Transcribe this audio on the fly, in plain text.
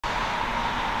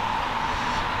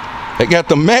They got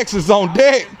the Maxes on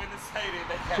deck.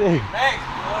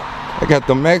 I got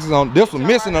the Maxes on. This one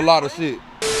missing a lot of shit.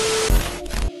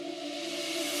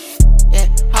 Yeah,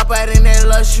 hop out in that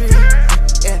luxury.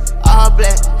 Yeah, all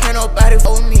black, can't nobody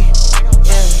fool me.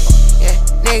 Yeah,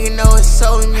 nigga know it's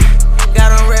so me.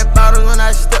 Got on red bottles when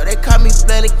I stuck, they call me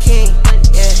Bloody King.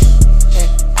 Yeah,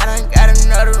 I done got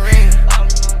another ring.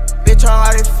 Bitch, I'm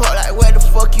already fuck, like what the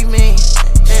fuck you mean?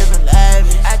 Living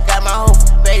lavish, I got my whole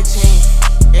Beijing.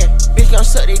 Yeah, bitch gon'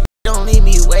 suck, they don't leave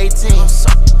me waiting.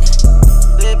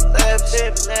 Live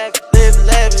lavish, live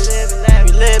lavish,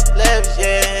 we live lavish,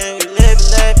 yeah, we live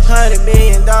lavish. $100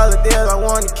 million deal, I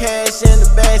want the cash in the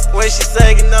basket. When she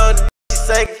sucking on the she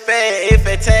sucking fat, it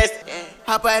fantastic. Yeah.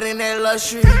 Hop out in that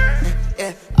luxury,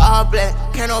 yeah, all black,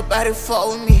 can't nobody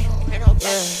fuck with me.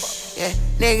 Yeah,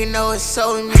 nigga know it's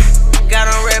so me. Got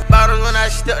on red bottles when I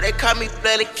stuck, they call me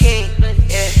Bloody King.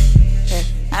 Yeah,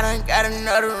 I done got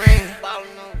another ring.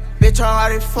 Bitch, I'm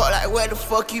already fuck, like what the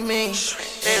fuck you mean?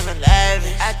 Living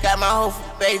lavish, I got my whole from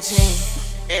Beijing.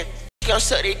 Yeah, gon'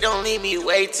 suck, they don't leave me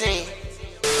waiting.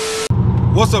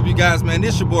 What's up, you guys, man?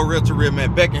 This your boy Rell to Rell,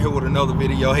 man. Back in here with another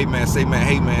video. Hey man, say man,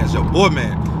 hey man, it's your boy,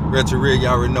 man. Rell to Rell,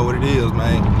 y'all already know what it is,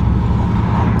 man.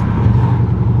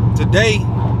 Today,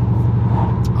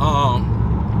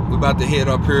 we about to head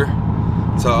up here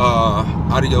to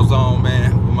Audio Zone,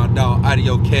 man, with my dog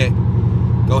Audio Cat.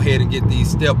 Go ahead and get these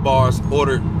step bars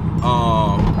ordered.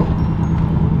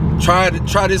 Try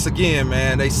this again,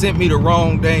 man. They sent me the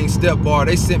wrong dang step bar.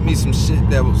 They sent me some shit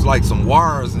that was like some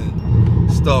wires and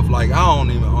stuff. Like, I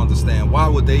don't even understand why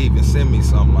would they even send me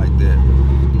something like that.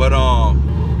 But I'm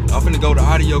finna go to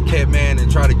Audio Cat, man,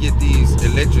 and try to get these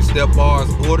electric step bars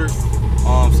ordered,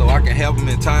 so I can have them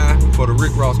in time for the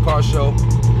Rick Ross car show.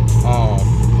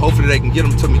 Hopefully they can get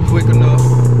them to me quick enough.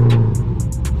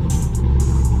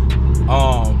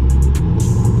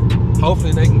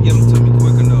 Hopefully they can get them to me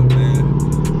quick enough, man.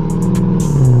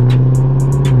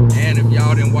 And if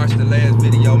y'all didn't watch the last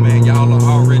video, man, y'all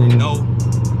already know.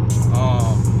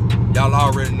 Y'all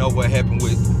already know what happened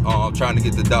with trying to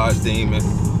get the Dodge Demon.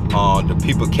 The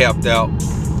people capped out.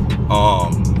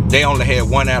 They only had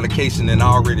one allocation and I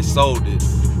already sold it.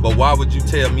 But why would you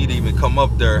tell me to even come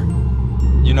up there?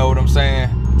 You know what I'm saying?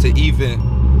 To even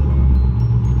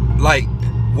like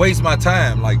waste my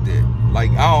time like that.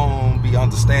 Like, I don't be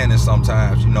understanding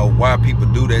sometimes, you know, why people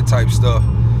do that type stuff.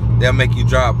 They'll make you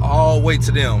drive all the way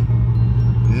to them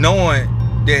knowing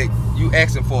that you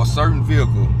asking for a certain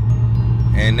vehicle,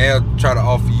 and they'll try to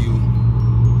offer you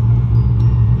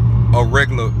a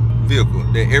regular vehicle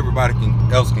that everybody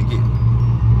else can get.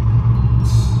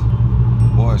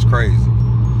 Boy, it's crazy.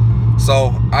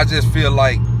 So I just feel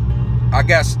like I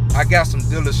got some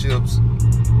dealerships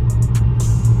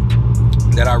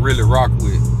that I really rock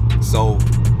with. So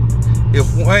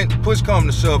if one push come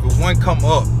to shove, if one come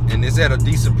up and it's at a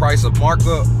decent price of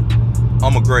markup,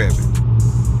 I'ma grab it.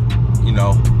 You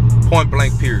know, point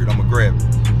blank period, I'ma grab it.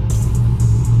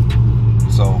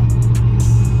 So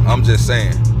I'm just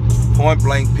saying, point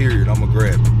blank period, I'ma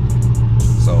grab it.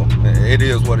 So it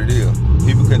is what it is.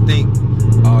 People can think,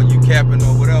 oh, you capping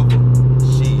or whatever.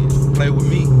 Shit, play with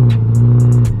me.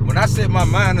 When I set my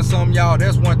mind to something, y'all,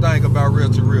 that's one thing about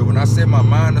Rell to Rell. When I set my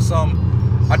mind to something,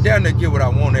 I damn near get what I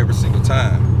want every single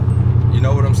time. You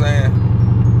know what I'm saying?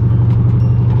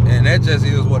 And that just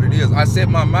is what it is. I set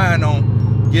my mind on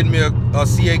getting me a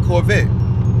CA Corvette.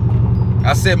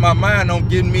 I set my mind on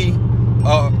getting me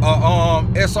a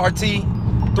SRT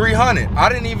 300. I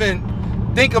didn't even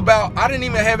think about, I didn't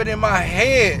even have it in my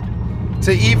head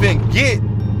to even get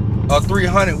a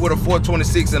 300 with a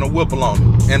 426 and a Whipple on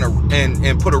it,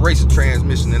 and put a racer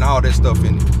transmission and all that stuff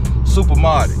in it. Super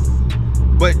modded.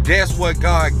 But that's what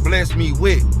God blessed me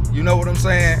with. You know what I'm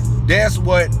saying? That's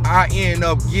what I end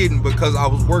up getting because I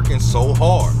was working so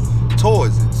hard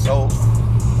towards it. So,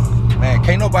 man,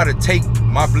 can't nobody take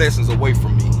my blessings away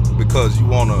from me because you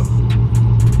want to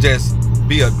just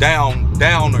be a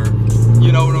downer.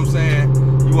 You know what I'm saying?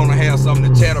 You want to have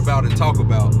something to chat about and talk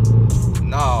about.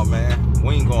 Nah, man,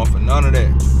 we ain't going for none of that.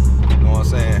 You know what I'm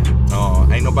saying?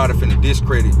 Ain't nobody finna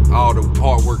discredit all the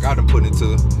hard work I done put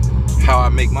into how I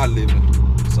make my living.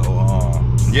 So,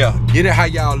 yeah, get it how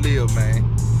y'all live, man.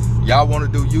 Y'all want to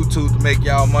do YouTube to make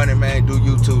y'all money, man, do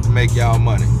YouTube to make y'all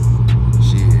money.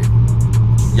 Shit.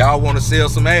 Y'all want to sell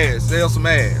some ass, shit.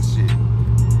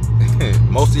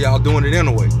 Most of y'all doing it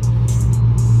anyway.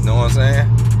 You know what I'm saying?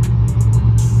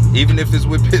 Even if it's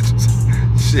with pictures.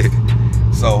 Shit.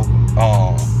 So,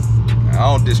 I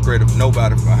don't discredit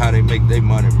nobody for how they make their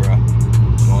money, bro. You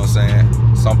know what I'm saying?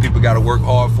 Some people got to work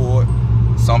hard for it.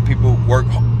 Some people work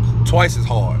twice as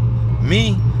hard.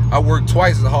 Me, I work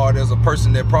twice as hard as a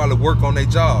person that probably work on their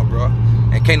job, bro.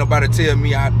 And can't nobody tell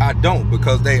me I don't,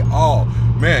 because they all,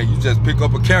 man, you just pick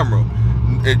up a camera.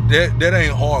 That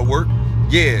ain't hard work.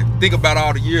 Yeah, think about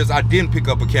all the years I didn't pick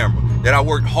up a camera, that I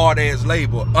worked hard ass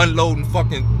labor, unloading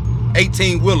fucking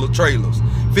 18-wheeler trailers,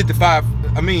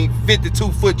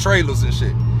 52-foot trailers and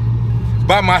shit,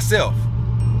 by myself.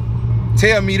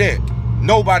 Tell me that.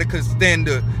 Nobody could stand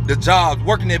the jobs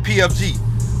working at PFG,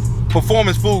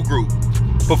 Performance Food Group,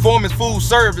 Performance Food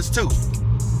Service too.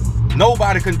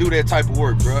 Nobody can do that type of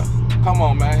work, bro. Come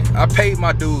on, man. I paid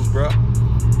my dues, bro.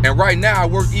 And right now I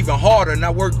work even harder, and I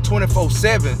work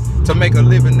 24/7 to make a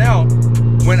living now,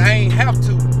 when I ain't have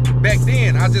to. Back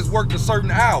then, I just worked a certain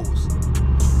hours,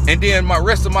 and then my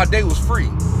rest of my day was free.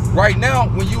 Right now,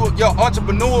 when you're an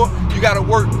entrepreneur, you gotta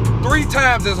work 3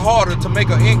 times as harder to make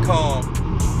an income.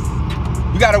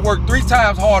 You gotta work 3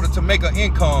 times harder to make an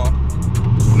income,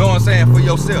 you know what I'm saying, for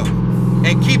yourself.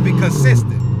 And keep it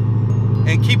consistent,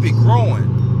 and keep it growing.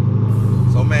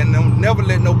 So man, never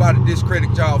let nobody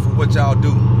discredit y'all for what y'all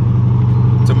do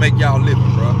to make y'all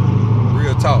living, bro.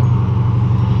 Real talk.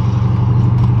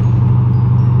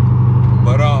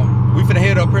 But we finna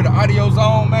head up here to Audio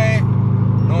Zone, man.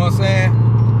 You know what I'm saying?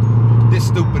 This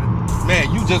stupid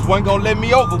man, you just wasn't gonna let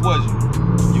me over, was you?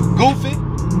 You goofy?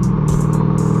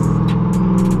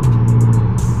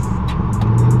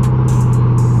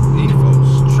 These folks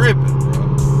tripping, bro.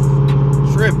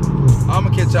 Tripping. I'm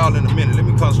gonna catch y'all in a minute. Let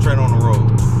me concentrate on the road.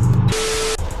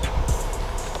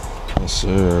 Yes,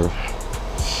 sir.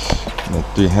 That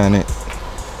 300.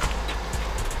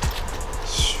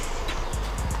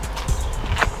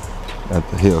 Got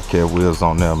the Hellcat wheels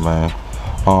on there, man.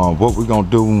 What we gonna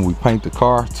do when we paint the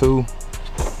car too,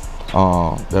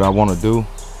 that I wanna do,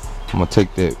 I'm gonna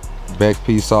take that back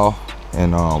piece off,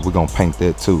 and we're gonna paint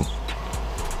that too.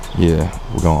 Yeah,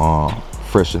 we're gonna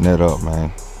freshen that up,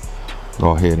 man.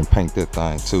 Go ahead and paint that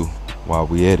thing too while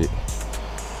we at it.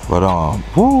 But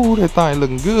whoo, that thing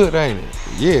looking good, ain't it?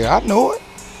 Yeah, I know it.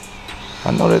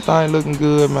 I know that thing looking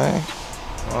good, man. You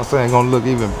know what I'm saying? Gonna look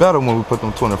even better when we put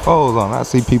them 24s on. I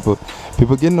see people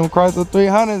getting them Chrysler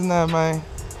 300s now, man.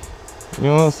 You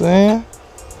know what I'm saying?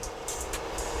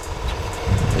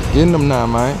 They getting them now,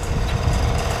 man.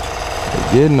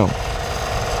 They getting them.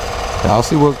 Y'all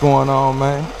see what's going on,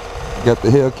 man? Got the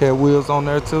Hellcat wheels on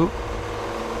there too.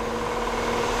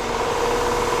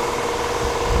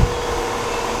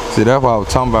 See, that's what I was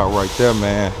talking about right there,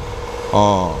 man.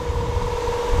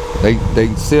 They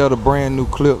sell the brand new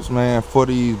clips, man, for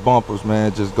these bumpers,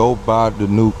 man. Just go buy the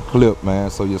new clip, man,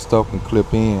 so your stuff can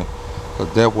clip in. Cause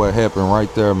that's what happened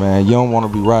right there, man. You don't want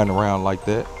to be riding around like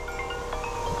that.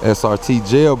 SRT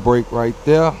jailbreak right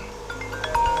there.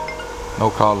 No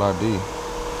call ID.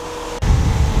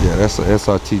 Yeah, that's a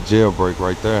SRT jailbreak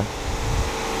right there.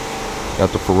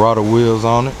 Got the Ferrata wheels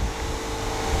on it.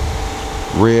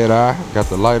 Red eye, got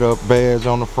the light up badge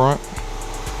on the front.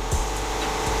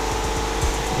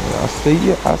 Yeah, I see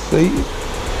you, I see you.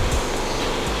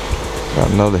 Got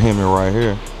another Hemi right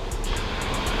here.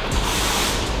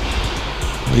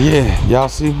 Yeah, y'all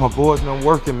see my boys been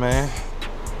working, man.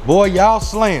 Boy, y'all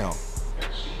slam.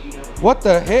 What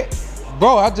the heck?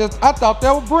 Bro, I thought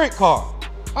that was Brent car.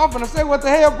 I'm finna say, what the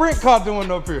hell Brent car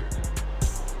doing up here?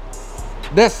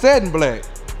 That's satin black.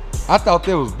 I thought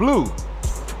that was blue.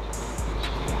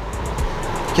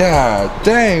 God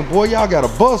dang, boy, y'all got a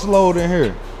bus load in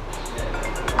here.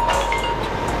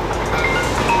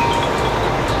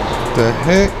 The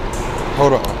heck?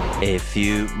 Hold on. A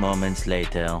few moments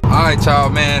later. All right, y'all,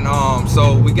 man.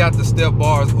 So we got the step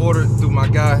bars ordered through my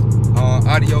guy,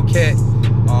 Audio Cat,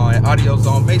 at Audio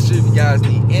Zone. Make sure if you guys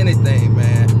need anything,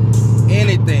 man,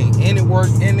 anything, any work,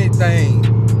 anything,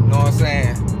 you know what I'm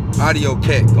saying? Audio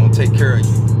Cat gonna take care of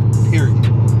you. Period.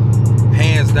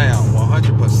 Hands down,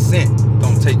 100%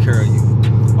 gonna take care of you.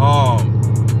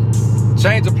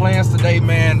 Change of plans today,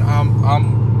 man. I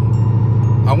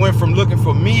went from looking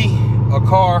for me a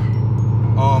car,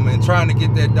 and trying to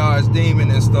get that Dodge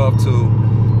Demon and stuff, to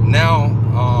now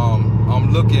I'm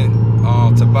looking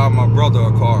to buy my brother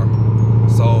a car.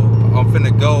 So I'm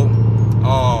finna go.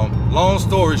 Long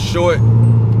story short,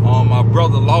 my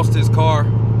brother lost his car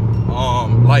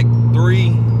like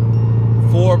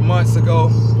 3-4 months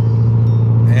ago.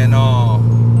 And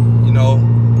you know,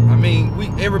 I mean,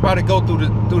 everybody go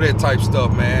through that type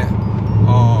stuff, man.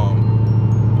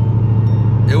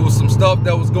 It was some stuff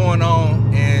that was going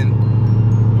on, and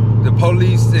the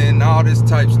police and all this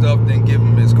type stuff didn't give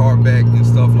him his car back and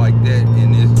stuff like that,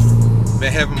 and it's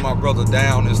been having my brother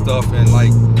down and stuff. And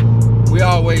like we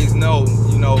always know,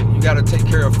 you know, you got to take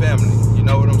care of family, you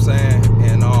know what I'm saying?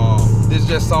 And this is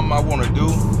just something I want to do.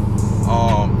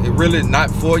 It really not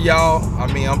for y'all. I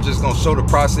mean, I'm just gonna show the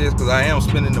process because I am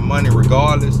spending the money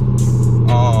regardless.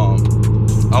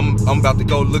 I'm about to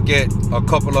go look at a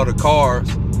couple of the cars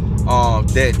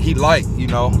that he liked, you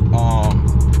know.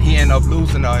 He ended up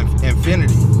losing an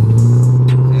Infinity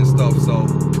and stuff, so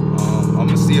I'm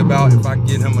gonna see about if I can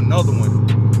get him another one.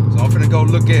 So I'm gonna go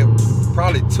look at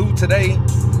probably 2 today.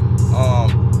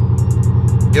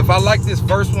 If I like this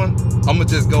first one, I'm gonna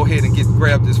just go ahead and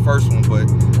grab this first one, but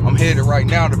I'm headed right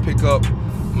now to pick up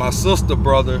my sister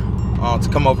brother to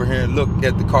come over here and look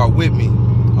at the car with me.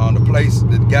 The place,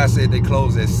 the guy said they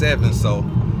close at 7, so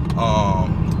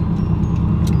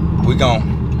we gonna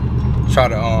try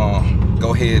to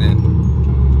go ahead and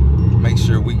make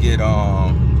sure we get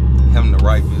him the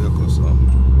right vehicle.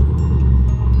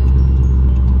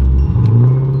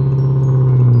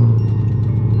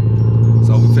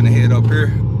 So we finna head up here,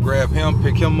 grab him,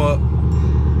 pick him up.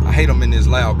 I hate him in this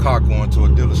loud car going to a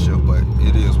dealership, but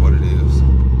it is what it is.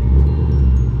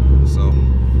 So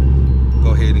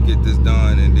go ahead and get this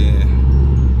done, and then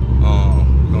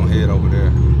we're gonna head over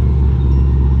there.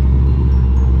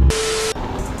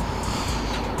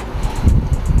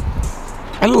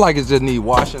 It look like it just need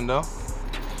washing though.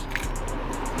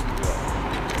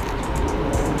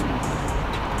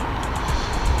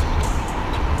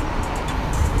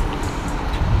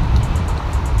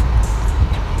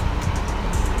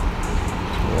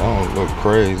 Yeah, I don't look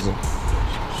crazy.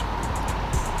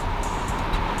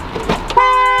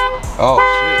 Oh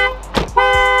shit.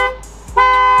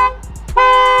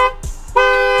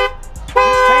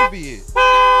 This can't be it.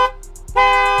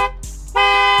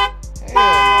 Hell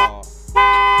no.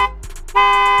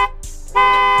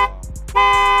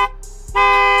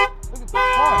 Look at the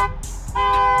front.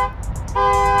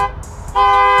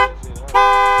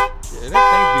 Yeah, that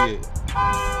can't be it.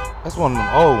 That's one of them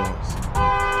old ones.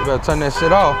 You better turn that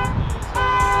shit off.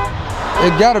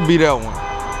 It gotta be that one.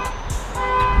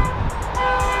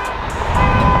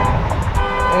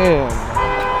 Yeah.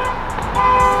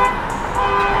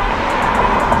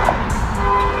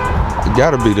 It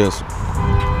gotta be this one.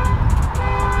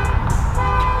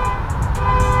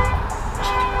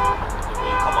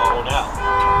 Come on out.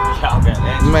 Y'all got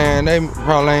that. Man, they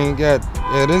probably ain't got.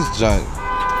 Yeah, this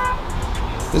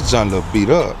junk look beat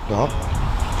up, though.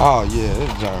 Oh yeah,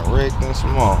 this junk wrecked and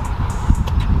small.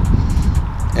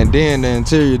 And then the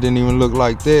interior didn't even look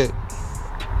like that.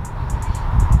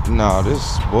 Nah,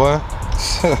 this boy.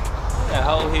 That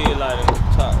whole headlight in the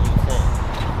top in the front.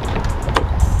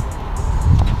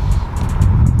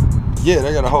 Yeah,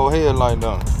 they got a whole headlight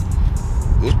on.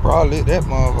 It's probably that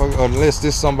motherfucker, unless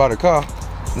this somebody's car.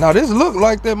 Now this look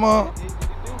like that motherfucker.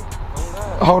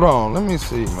 Hold on, let me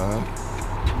see, man.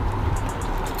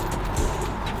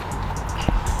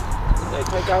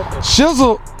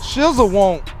 Shizzle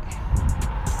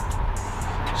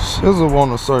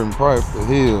want a certain price for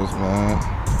his, man.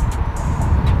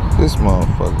 This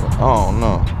motherfucker, I don't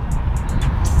know.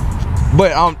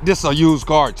 But this a used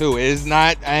car too. It's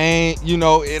not, you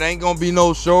know, it ain't gonna be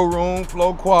no showroom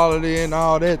flow quality and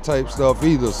all that type stuff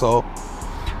either, so.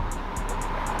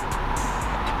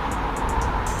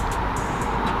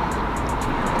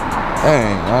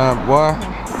 Dang, boy.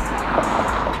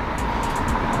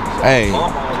 Hey.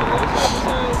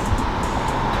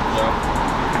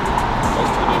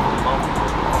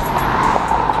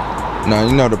 Now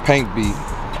you know the paint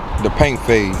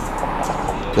fade.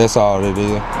 That's all it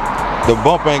is. The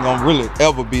bump ain't gonna really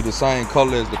ever be the same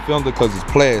color as the fender because it's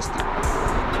plastic.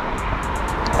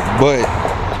 But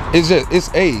it's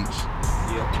age.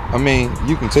 Yeah. I mean,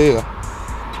 you can tell.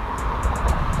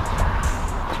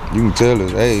 You can tell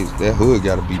it's age. That hood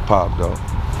gotta be popped though.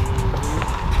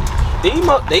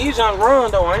 These don't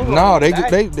run though. I ain't gonna no, they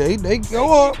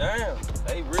go up. Down.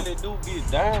 They really do get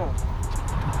down.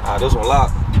 Ah, this one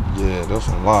locked. Yeah, this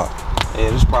one locked. Yeah,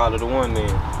 this probably the one then.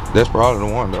 That's probably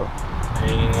the one though.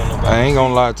 I ain't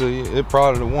gonna lie to you. It's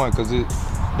probably the one because it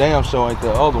damn sure ain't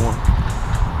the other one.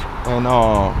 And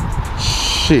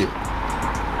shit.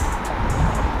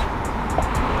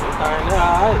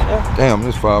 Damn,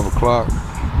 it's 5 o'clock.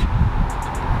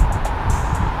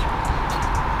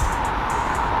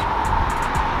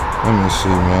 Let me see,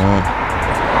 man.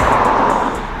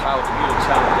 If I was to get a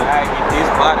challenge, I get this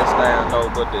body style though,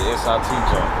 but the SRT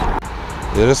jump.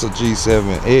 Yeah, that's a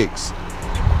G7X.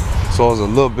 So it's a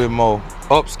little bit more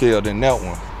upscale than that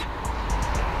one.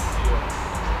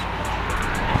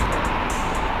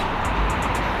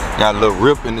 Got a little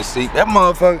rip in the seat. That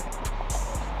motherfucker.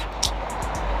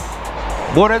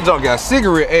 Boy, that dog got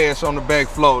cigarette ash on the back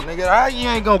floor. Nigga, how you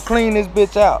ain't gonna clean this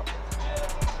bitch out?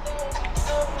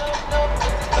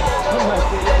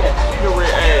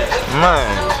 Cigarette ass. Man.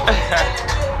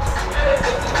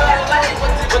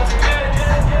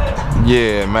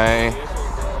 Yeah, man.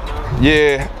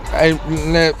 Yeah.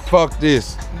 Hey, fuck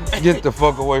this. Get the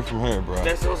fuck away from here, bro.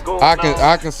 That's what's going on.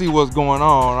 I can see what's going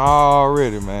on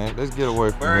already, man. Let's get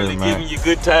away from here, man. Giving you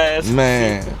good times.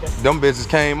 Man, them bitches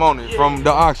came on it from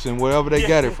the auction, wherever they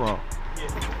got it from.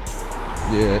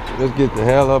 Yeah, let's get the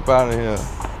hell up out of here.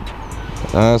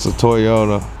 That's a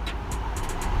Toyota.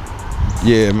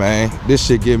 Yeah, man. This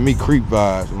shit give me creep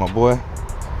vibes, my boy.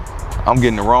 I'm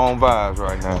getting the wrong vibes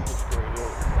right now.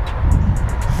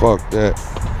 Fuck that.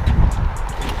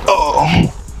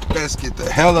 Oh, let's get the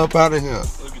hell up out of here.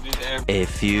 A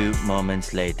few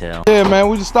moments later. Yeah, man,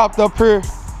 we just stopped up here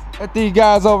at these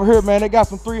guys over here, man. They got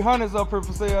some 300s up here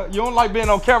for sale. You don't like being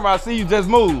on camera. I see you just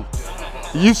move.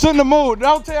 You shouldn't have moved.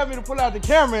 Don't tell me to pull out the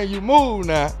camera and you move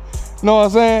now. Know what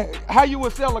I'm saying? How you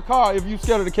would sell a car if you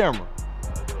scared of the camera?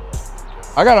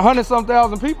 I got 100-some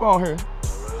thousand people on here.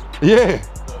 Yeah.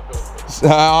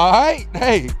 All right.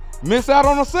 Hey, miss out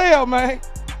on a sale, man.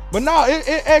 But no, it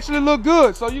actually looked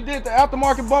good. So you did the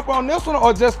aftermarket bumper on this one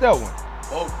or just that one?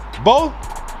 Both. Both?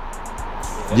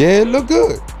 Yeah, it looked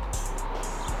good.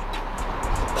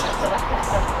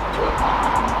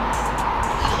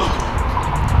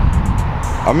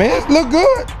 I mean, it looked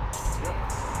good.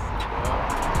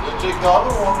 Let's take the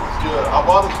other ones. Yeah, I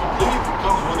bought it complete. It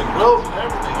comes with the grills and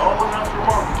everything. All in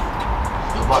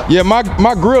aftermarket. Yeah,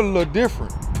 my grill a little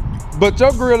different. But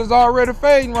your grill is already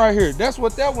fading right here. That's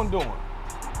what that one doing.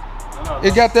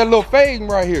 It got that little fading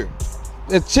right here.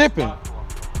 It's chipping.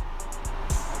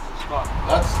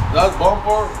 That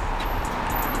bumper,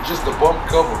 just the bump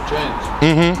cover changed.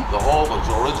 Mm-hmm. The whole is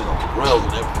original, the grills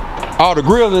and everything. Oh, the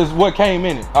grill is what came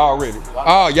in it already.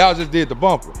 Oh, y'all just did the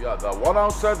bumper. Yeah, the one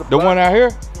outside the one out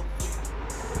here?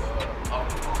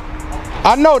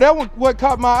 I know that one what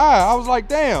caught my eye. I was like,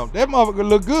 damn, that motherfucker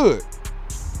look good.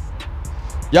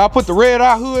 Y'all put the red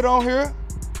eye hood on here.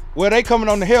 Well, they coming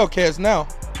on the Hellcats now.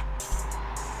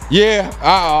 Yeah,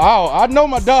 I know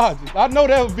my Dodges. I know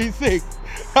that was V6.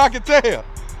 I can tell.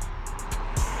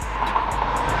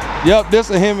 Yep, this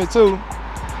a Hemi too.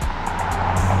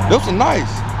 Those are nice.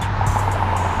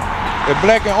 The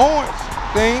black and orange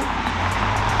thing.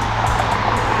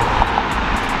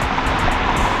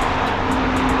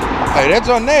 Hey, that's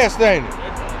on nasty, ain't it?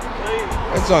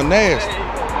 That's on nasty.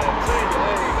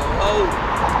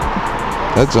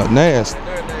 That's on nasty.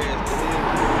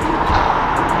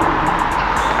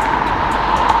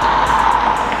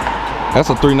 That's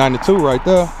a 392 right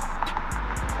there.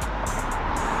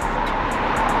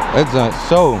 That's a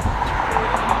show.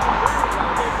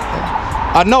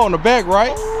 I know on the back,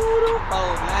 right?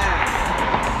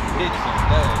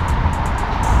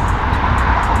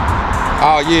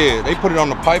 Oh yeah, they put it on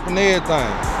the pipe and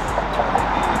everything.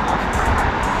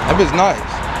 That bitch nice.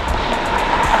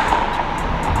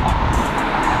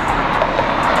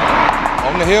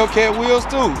 On the Hellcat wheels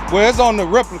too. Well, it's on the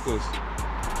replicas.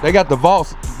 They got the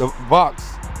Vox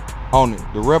on it,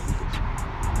 the replicas.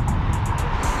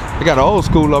 They got an old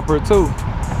school up here too.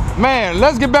 Man,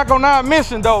 let's get back on our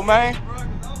mission though, man.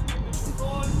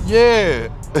 Yeah.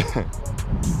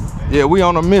 Yeah, we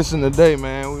on a mission today,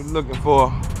 man. We're looking for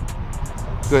a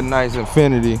good, nice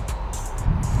Infinity.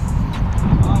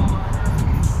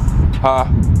 Huh?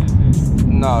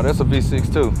 No, that's a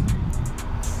V6 too.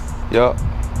 Yup.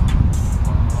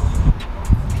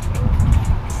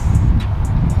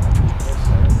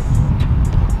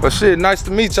 But shit, nice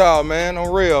to meet y'all, man. On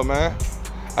Rell, man.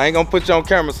 I ain't gonna put you on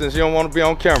camera since you don't want to be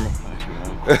on camera.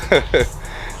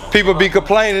 People be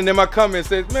complaining in my comments,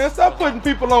 says, man, stop putting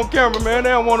people on camera, man.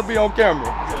 They don't want to be on camera.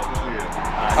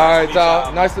 All right,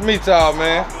 y'all. Nice to meet y'all,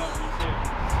 man.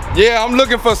 Yeah, I'm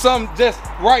looking for something just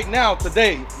right now,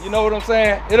 today. You know what I'm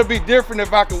saying? It'll be different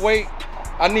if I could wait.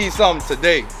 I need something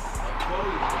today.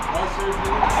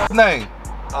 What's name?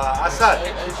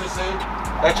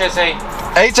 HSA.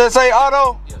 HSA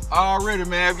Auto? Yes. Already,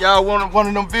 man. If y'all want one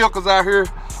of them vehicles out here,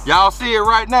 y'all see it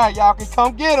right now. Y'all can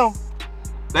come get them.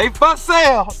 They for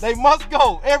sale. They must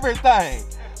go. Everything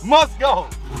must go.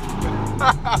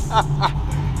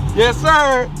 Yes,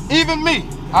 sir. Even me.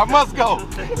 I must go.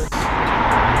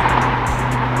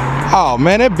 Oh,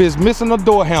 man, that bitch missing a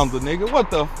door handle, nigga. What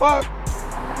the fuck?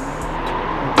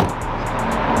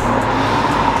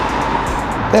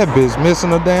 That bitch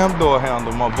missing a damn door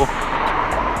handle, my boy.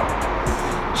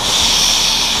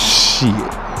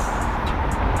 Shit.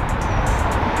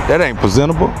 That ain't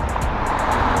presentable.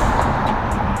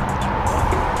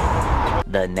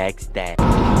 The next day.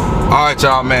 All right,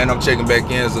 y'all, man, I'm checking back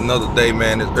in. It's another day,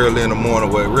 man. It's early in the morning.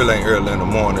 Well, it really ain't early in the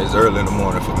morning. It's early in the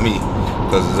morning for me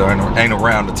because it ain't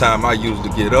around the time I usually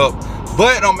get up.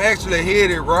 But I'm actually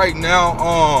headed right now.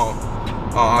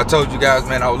 I told you guys,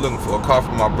 man, I was looking for a car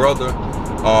for my brother.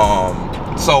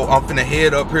 So I'm finna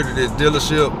head up here to this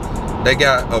dealership. They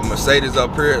got a Mercedes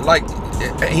up here. Like,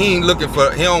 he ain't looking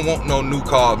for, he don't want no new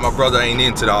cars. My brother ain't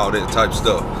into all that type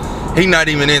stuff. He not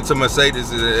even into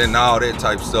Mercedes and all that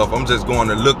type stuff. I'm just going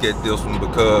to look at this one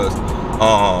because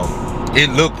it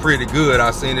looked pretty good.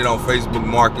 I seen it on Facebook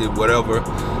Market, whatever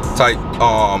type.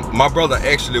 My brother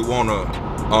actually want a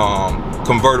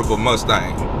convertible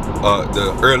Mustang,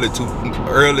 the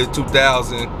early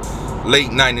 2000,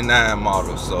 late 99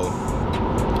 model. So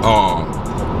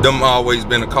them always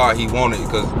been a car he wanted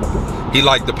because he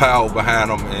liked the power behind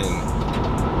them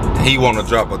and he want to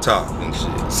drop a top and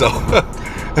shit. So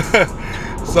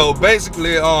so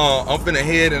basically I'm finna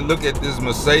head and look at this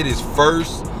Mercedes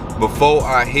first before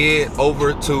I head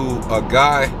over to a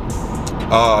guy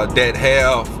that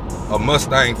have a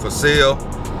Mustang for sale.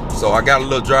 So I got a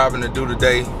little driving to do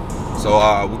today, so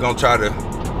we're gonna try to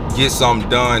get something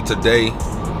done today,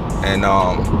 and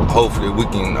hopefully we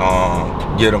can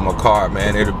get him a car,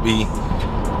 man. It'll be,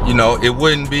 you know, it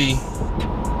wouldn't be,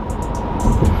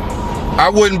 I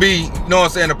wouldn't be, you know what I'm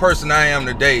saying, the person I am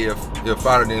today if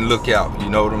I didn't look out, you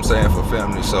know what I'm saying, for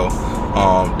family. So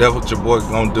that's what your boy's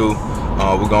gonna do.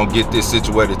 We're gonna get this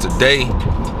situated today.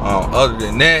 Other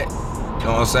than that, you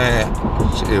know what I'm saying,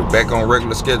 shit, back on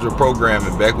regular scheduled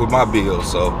programming, back with my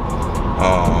bills. So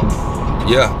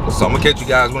yeah, so I'm gonna catch you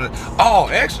guys when it, oh,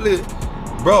 actually,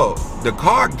 bro, the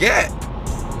car got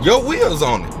your wheels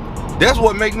on it. That's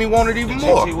what make me want it even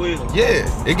more.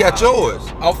 Yeah, it got yours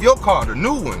off your car, the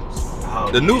new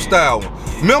ones, the new style one.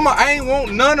 Remember, I ain't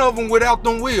want none of them without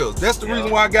them wheels. That's the reason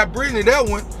why I got Brittany that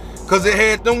one, cause it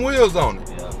had them wheels on it.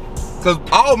 Cause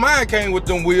all mine came with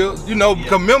them wheels, you know.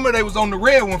 Cause remember they was on the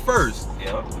red one first.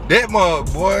 That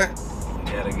mug, boy.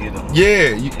 Gotta get them.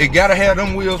 Yeah, it gotta have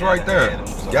them wheels right there.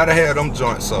 Gotta have them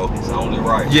joints. So it's only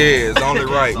right. Yeah, it's only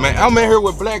right, man. I'm in here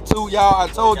with Black too, y'all. I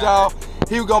told y'all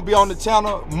he was gonna be on the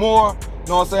channel more. You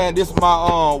know what I'm saying? This is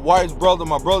my wife's brother,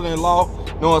 my brother-in-law.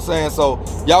 You know what I'm saying? So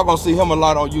y'all gonna see him a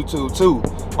lot on YouTube too.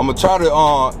 I'm gonna try to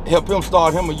help him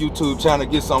start him a YouTube channel,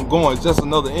 get something going. It's just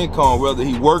another income, whether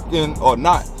he working or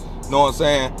not. You know what I'm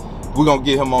saying? We're gonna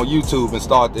get him on YouTube and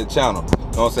start that channel. You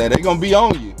know what I'm saying? They gonna be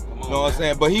on you. You know what I'm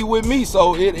saying? But he with me,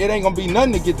 so it ain't gonna be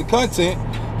nothing to get the content.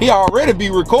 He already be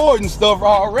recording stuff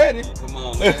already. Come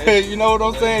on, man. You know what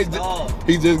I'm saying?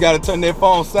 He just gotta turn that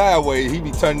phone sideways. He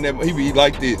be turning that, he be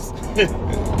like this. You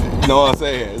know what I'm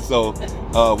saying? So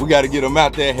we gotta get him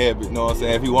out that habit. You know what I'm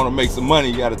saying? If you wanna make some money,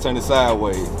 you gotta turn it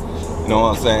sideways. You know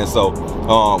what I'm saying? So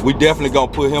we definitely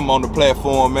gonna put him on the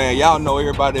platform, man. Y'all know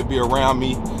everybody that be around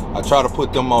me, I try to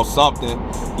put them on something.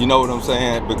 You know what I'm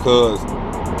saying? Because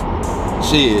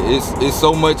shit, it's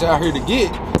so much out here to get,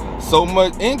 so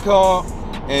much income,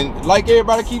 and like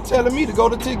everybody keep telling me to go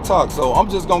to TikTok, so I'm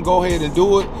just gonna go ahead and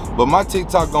do it. But my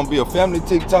TikTok gonna be a family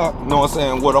TikTok. You know what I'm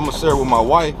saying? What I'm gonna share with my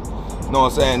wife. You know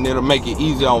what I'm saying? It'll make it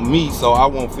easier on me, so I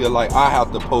won't feel like I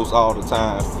have to post all the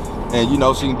time. And you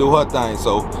know, she can do her thing.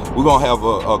 So we're gonna have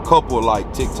a couple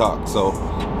like TikTok. So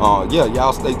yeah,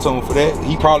 y'all stay tuned for that.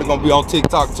 He probably gonna be on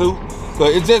TikTok too. So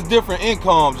it's just different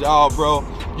incomes, y'all, bro.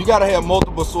 You gotta have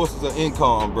multiple sources of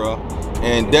income, bro.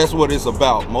 And that's what it's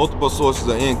about, multiple sources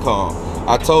of income.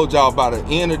 I told y'all by the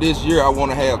end of this year, I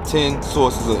wanna have 10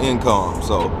 sources of income.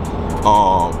 So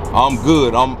I'm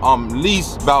good. I'm at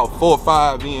least about 4 or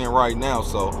 5 in right now.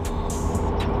 So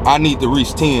I need to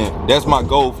reach 10. That's my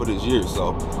goal for this year.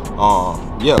 So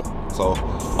yeah, so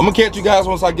I'm gonna catch you guys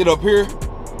once I get up here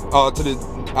to the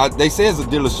they say it's a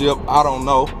dealership, I don't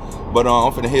know, but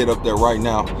I'm finna head up there right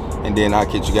now, and then I'll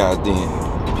catch you guys then.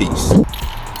 Peace.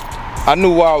 I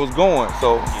knew where I was going,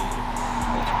 so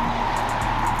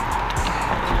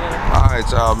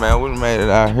alright, y'all, man, we made it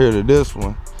out here to this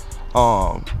one.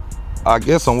 I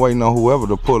guess I'm waiting on whoever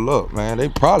to pull up, man. They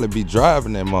probably be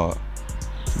driving them up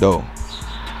though.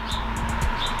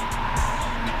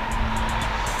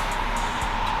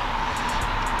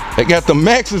 They got the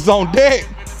Maxes on deck.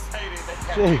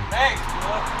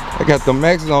 They got the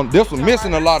Maxes on. This one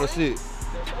missing a lot of shit.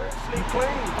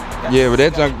 Yeah, but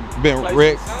that junk been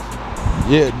wrecked.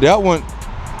 Yeah, that one.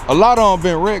 A lot of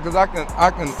them been wrecked because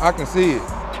I can see it.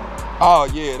 Oh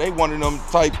yeah, they one of them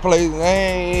type places.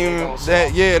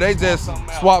 Yeah, they just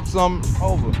swapped something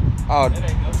over. Oh,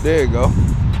 there you go.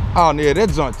 Oh yeah,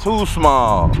 that junk too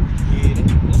small.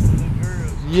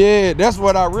 Yeah, that's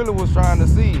what I really was trying to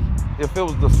see. If it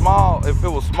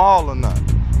was small or not.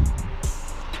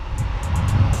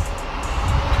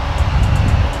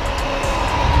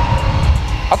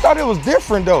 I thought it was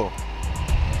different though.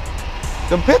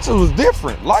 The picture was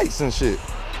different, lights and shit.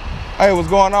 Hey, what's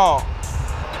going on?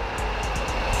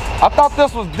 I thought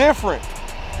this was different.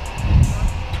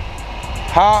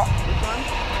 Huh?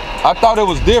 I thought it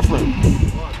was different.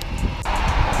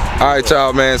 All right,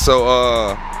 y'all, man. So,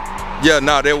 yeah,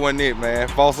 nah, that wasn't it, man.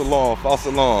 False alarm, false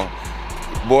alarm.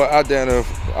 Boy, I down there,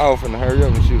 I was finna hurry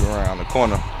up and shoot around the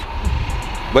corner.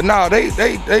 But nah, they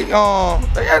definitely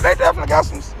got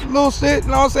some little shit.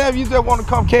 You know what I'm saying? If you just want to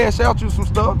come cash out you some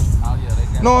stuff. Oh yeah, they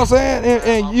got. You know what I'm saying?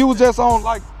 And you was just on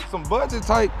like some budget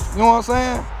type. You know what I'm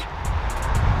saying?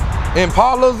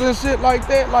 Impalas and shit like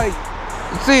that. Like,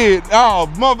 shit, oh,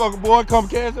 motherfucker, boy, come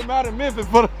cash them out in Memphis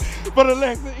for the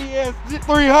Lexus ES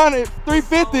 300,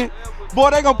 350. Boy,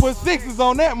 they gonna put 6s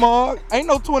on that, mug. Ain't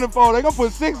no 24. They gonna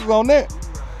put 6s on that.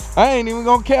 I ain't even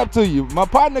gonna cap to you. My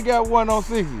partner got one on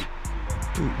 6s.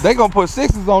 They gonna put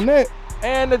 6s on that.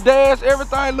 And the dash,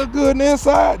 everything look good on the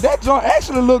inside. That joint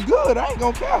actually look good. I ain't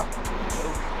gonna cap.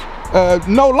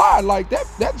 No lie, like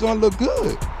that joint look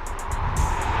good.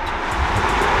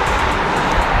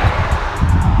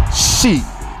 Shit,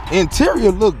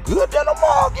 interior look good than the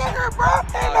mug in here, bro.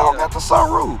 And they don't got the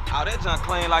sunroof. Oh, that junk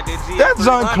clean like that GS. That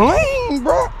junk clean,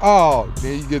 bro. Oh,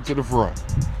 then you get to the front.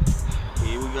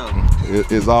 Here we go.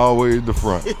 It's always the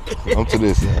front. I'm to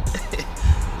this side.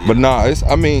 But nah, it's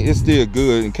still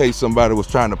good in case somebody was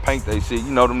trying to paint that shit.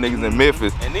 You know them niggas in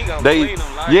Memphis. And they gonna clean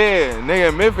them lights. Yeah, nigga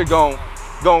in Memphis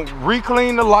gonna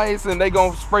re-clean the lights and they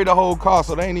gonna spray the whole car,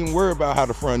 so they ain't even worried about how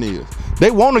the front is. They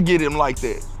want to get him like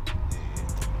that.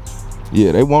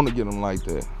 Yeah, they want to get them like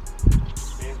that.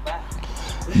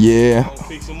 Yeah. Gonna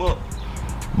fix them up.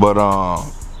 But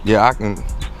yeah,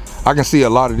 I can see a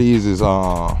lot of these is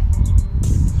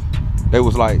they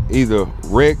was like either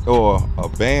wrecked or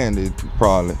abandoned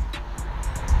probably.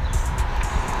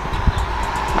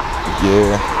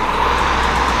 Yeah.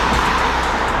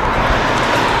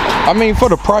 I mean, for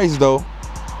the price though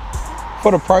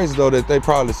that they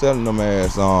probably selling them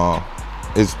as,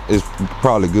 it's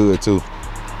probably good too.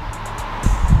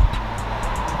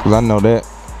 Cause I know that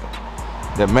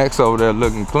Max over there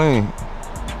looking clean,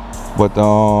 but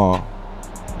the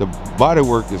body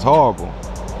work is horrible.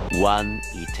 One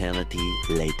eternity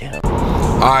later.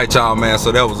 All right, y'all, man.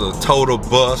 So that was a total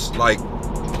bust, like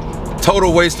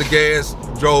total waste of gas.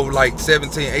 Drove like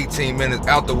 17, 18 minutes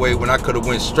out the way when I could have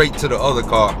went straight to the other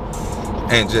car,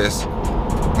 and just,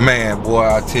 man, boy,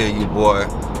 I tell you, boy.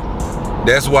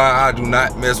 That's why I do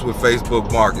not mess with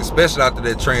Facebook Market, especially after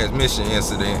that transmission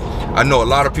incident. I know a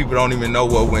lot of people don't even know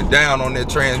what went down on that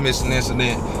transmission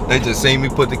incident. They just seen me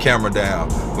put the camera down.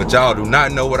 But y'all do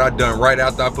not know what I done right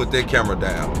after I put that camera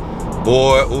down.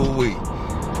 Boy, ooh-wee.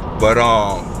 But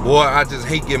boy, I just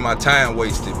hate getting my time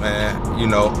wasted, man. You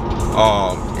know,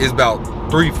 it's about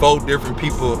 3-4 different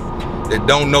people that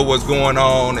don't know what's going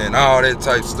on and all that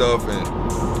type stuff, and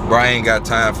bro, I ain't got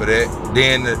time for that.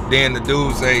 Then the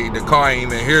dude say the car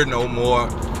ain't even here no more.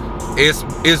 It's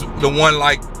the one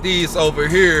like these over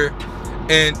here,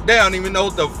 and they don't even know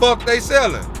what the fuck they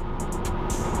selling.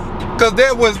 Cause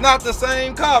that was not the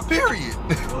same car, period.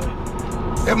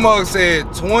 That mug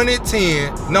said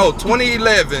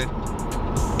 2011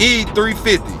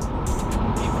 E350.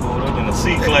 He pulled up in a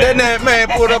C-Class. That man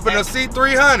pulled up in a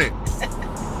C300.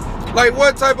 Like,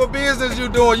 what type of business you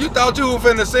doing? You thought you were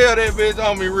finna sell that bitch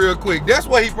on me real quick. That's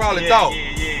what he probably thought.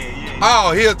 Yeah.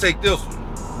 Oh, he'll take this one.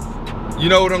 You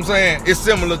know what I'm saying? It's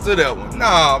similar to that one.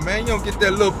 Nah, man, you don't get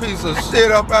that little piece of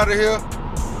shit up out of here.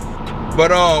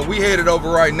 But we headed over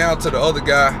right now to the other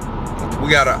guy. We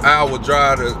got an hour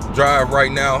drive to drive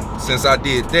right now. Since I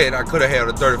did that, I could have had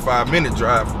a 35-minute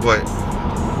drive, but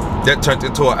that turned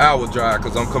into an hour drive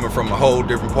because I'm coming from a whole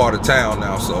different part of town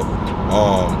now. So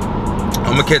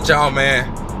I'm gonna catch y'all,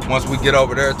 man, once we get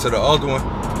over there to the other one.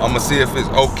 I'm gonna see if it's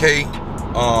okay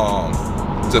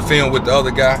to film with the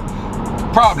other guy.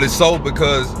 Probably so,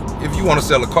 because if you want to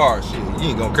sell a car, shit, you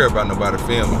ain't gonna care about nobody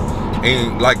filming.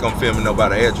 Ain't like I'm filming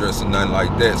nobody address or nothing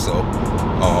like that. So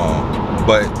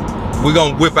but we're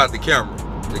gonna whip out the camera.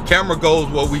 The camera goes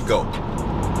where we go.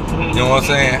 You know what I'm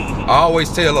saying? I always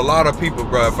tell a lot of people,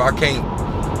 bro, if I can't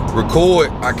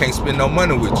record, I can't spend no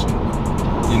money with you.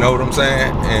 You know what I'm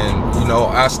saying? And you know,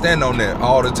 I stand on that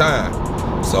all the time.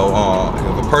 So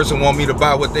if a person want me to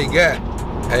buy what they got,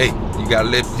 hey, you gotta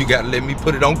let me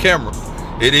put it on camera.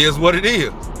 It is what it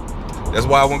is. That's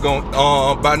why I wasn't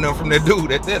gonna buy nothing from that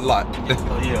dude at that lot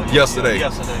yesterday.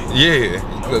 Yeah,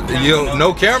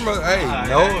 no camera. Hey,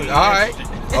 no, all right,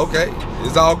 okay,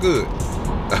 it's all good.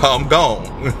 I'm gone,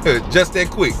 just that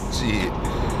quick, shit.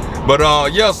 But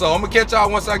yeah, so I'm gonna catch y'all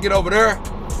once I get over there,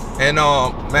 and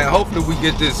man, hopefully we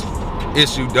get this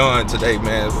issue done today,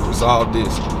 man. Resolve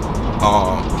this.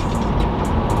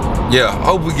 Yeah,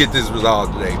 hope we get this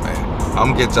resolved today, man.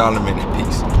 I'm gonna get y'all in a minute.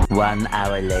 Peace. 1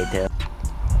 hour later.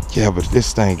 Yeah, but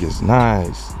this thing is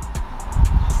nice.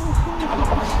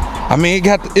 I mean,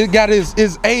 it got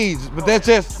his age, but that's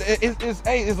just it's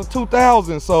age. It's a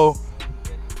 2000, so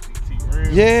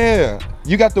yeah.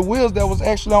 You got the wheels that was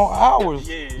actually on ours.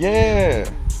 Yeah.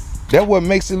 That what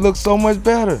makes it look so much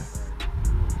better.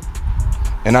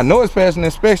 And I know it's passing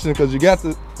inspection because you got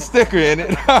the sticker in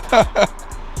it. I got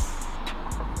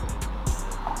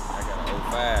an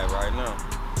 05 right now.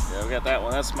 Yeah, we got that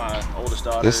one. That's my oldest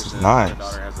daughter. This is nice. My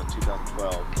daughter has a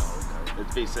 2012.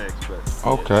 It's V6, but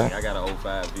okay. I got an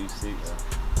 05 V6.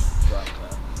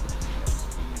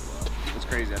 It's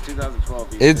crazy. A 2012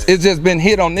 V6. It's just been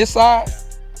hit on this side.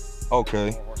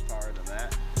 Okay. More horsepower than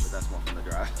that, but that's one from the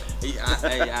drive.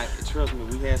 Trust me,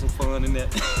 we had some fun in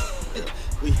that.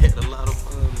 We had a lot of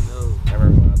fun in those. I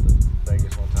remember when I was in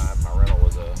Vegas one time, my rental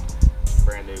was a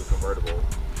brand new convertible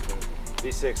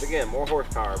V6. Again, more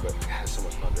horsepower, but God, so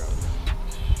much fun driving.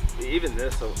 Even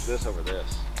this over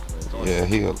this. Yeah,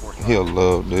 he'll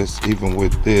love this, even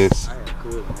with this. I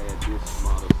could have had this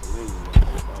model for me.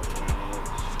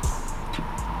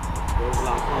 There was a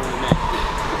lot of fun in that.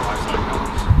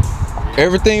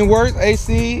 Everything works,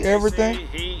 AC, everything. AC,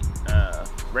 heat,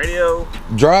 radio.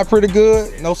 Drive pretty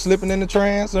good, no slipping in the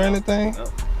trans or anything.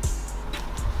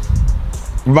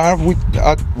 Mind if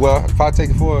if I take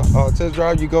it for a test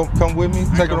drive, you come with me,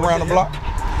 take it around the block?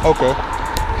 Okay.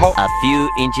 A few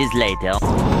inches later.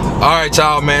 All right,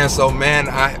 y'all, man. So, man,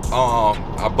 I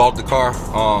bought the car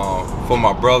for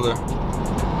my brother.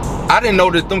 I didn't know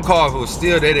that them cars were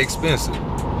still that expensive.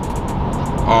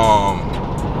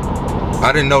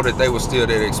 I didn't know that they were still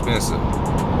that expensive.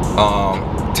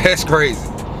 That's crazy.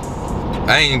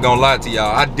 I ain't gonna lie to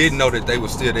y'all. I didn't know that they were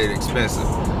still that expensive.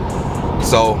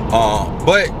 So,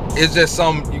 but it's just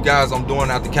something, you guys, I'm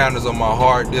doing out the kindness of my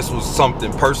heart. This was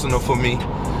something personal for me.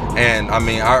 And I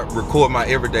mean, I record my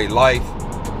everyday life.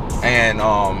 And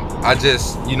I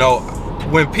just, you know,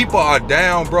 when people are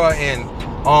down, bro, and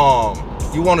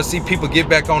you want to see people get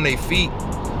back on their feet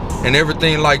and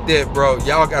everything like that, bro,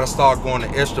 y'all got to start going the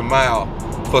extra mile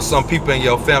for some people in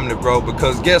your family, bro,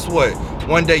 because guess what?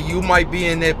 One day you might be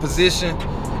in that position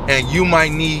and you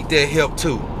might need that help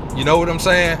too. You know what I'm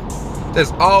saying?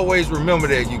 Just always remember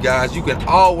that, you guys. You can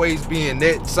always be in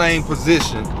that same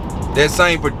position, that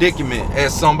same predicament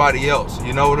as somebody else.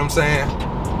 You know what I'm saying?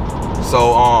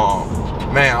 So,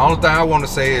 man, only thing I want to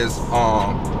say is,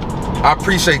 I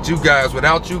appreciate you guys.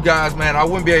 Without you guys, man, I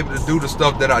wouldn't be able to do the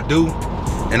stuff that I do,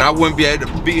 and I wouldn't be able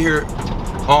to be here,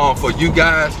 for you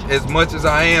guys as much as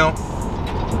I am.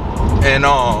 And,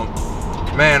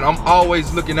 man, I'm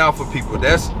always looking out for people.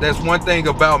 That's one thing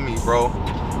about me, bro.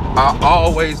 I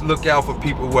always look out for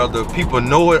people, whether people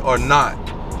know it or not.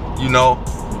 You know,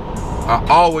 I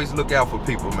always look out for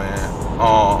people, man.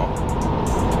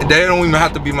 They don't even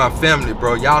have to be my family,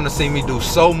 bro. Y'all done seen me do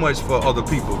so much for other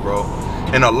people, bro.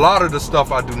 And a lot of the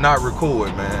stuff I do not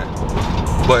record, man.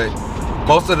 But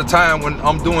most of the time when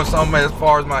I'm doing something as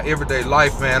far as my everyday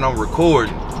life, man, I'm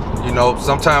recording. You know,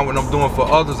 sometimes when I'm doing for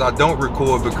others, I don't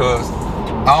record because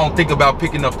I don't think about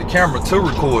picking up the camera to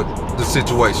record the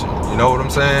situation. You know what I'm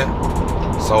saying?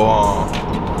 So,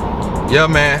 yeah,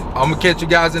 man, I'm gonna catch you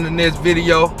guys in the next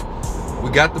video. We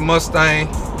got the Mustang.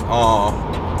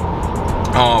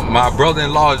 My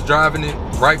brother-in-law is driving it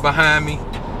right behind me.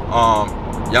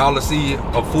 Y'all will see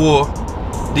a full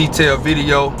detailed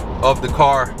video of the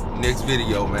car next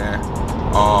video, man.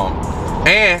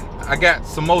 And I got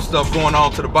some more stuff going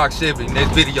on to the box Chevy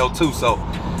next video too. So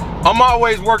I'm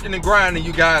always working and grinding,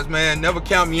 you guys, man. Never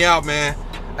count me out, man.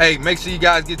 Hey, make sure you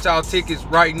guys get y'all tickets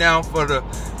right now for the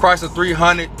price of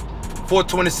 $300.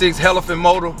 426 Elephant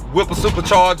motor, whip a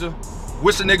supercharger,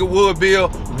 wish a nigga would bill,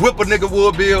 whip a nigga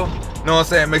would bill. You know what I'm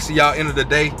saying? Make sure y'all end of the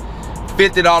day.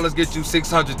 $50 get you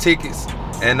 600 tickets.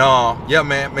 And yeah,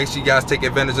 man, make sure you guys take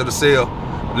advantage of the sale.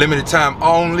 Limited time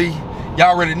only.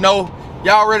 Y'all already know.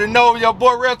 Y'all already know your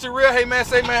boy Rell to Rell. Hey man,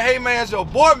 say man, hey man, it's your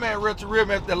boy man Rell to Rell,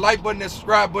 man. If that like button, that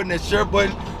subscribe button, that share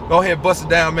button, go ahead, bust it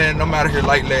down, man. I'm out of here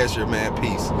like last year, man.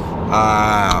 Peace.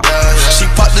 She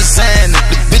popped the sand.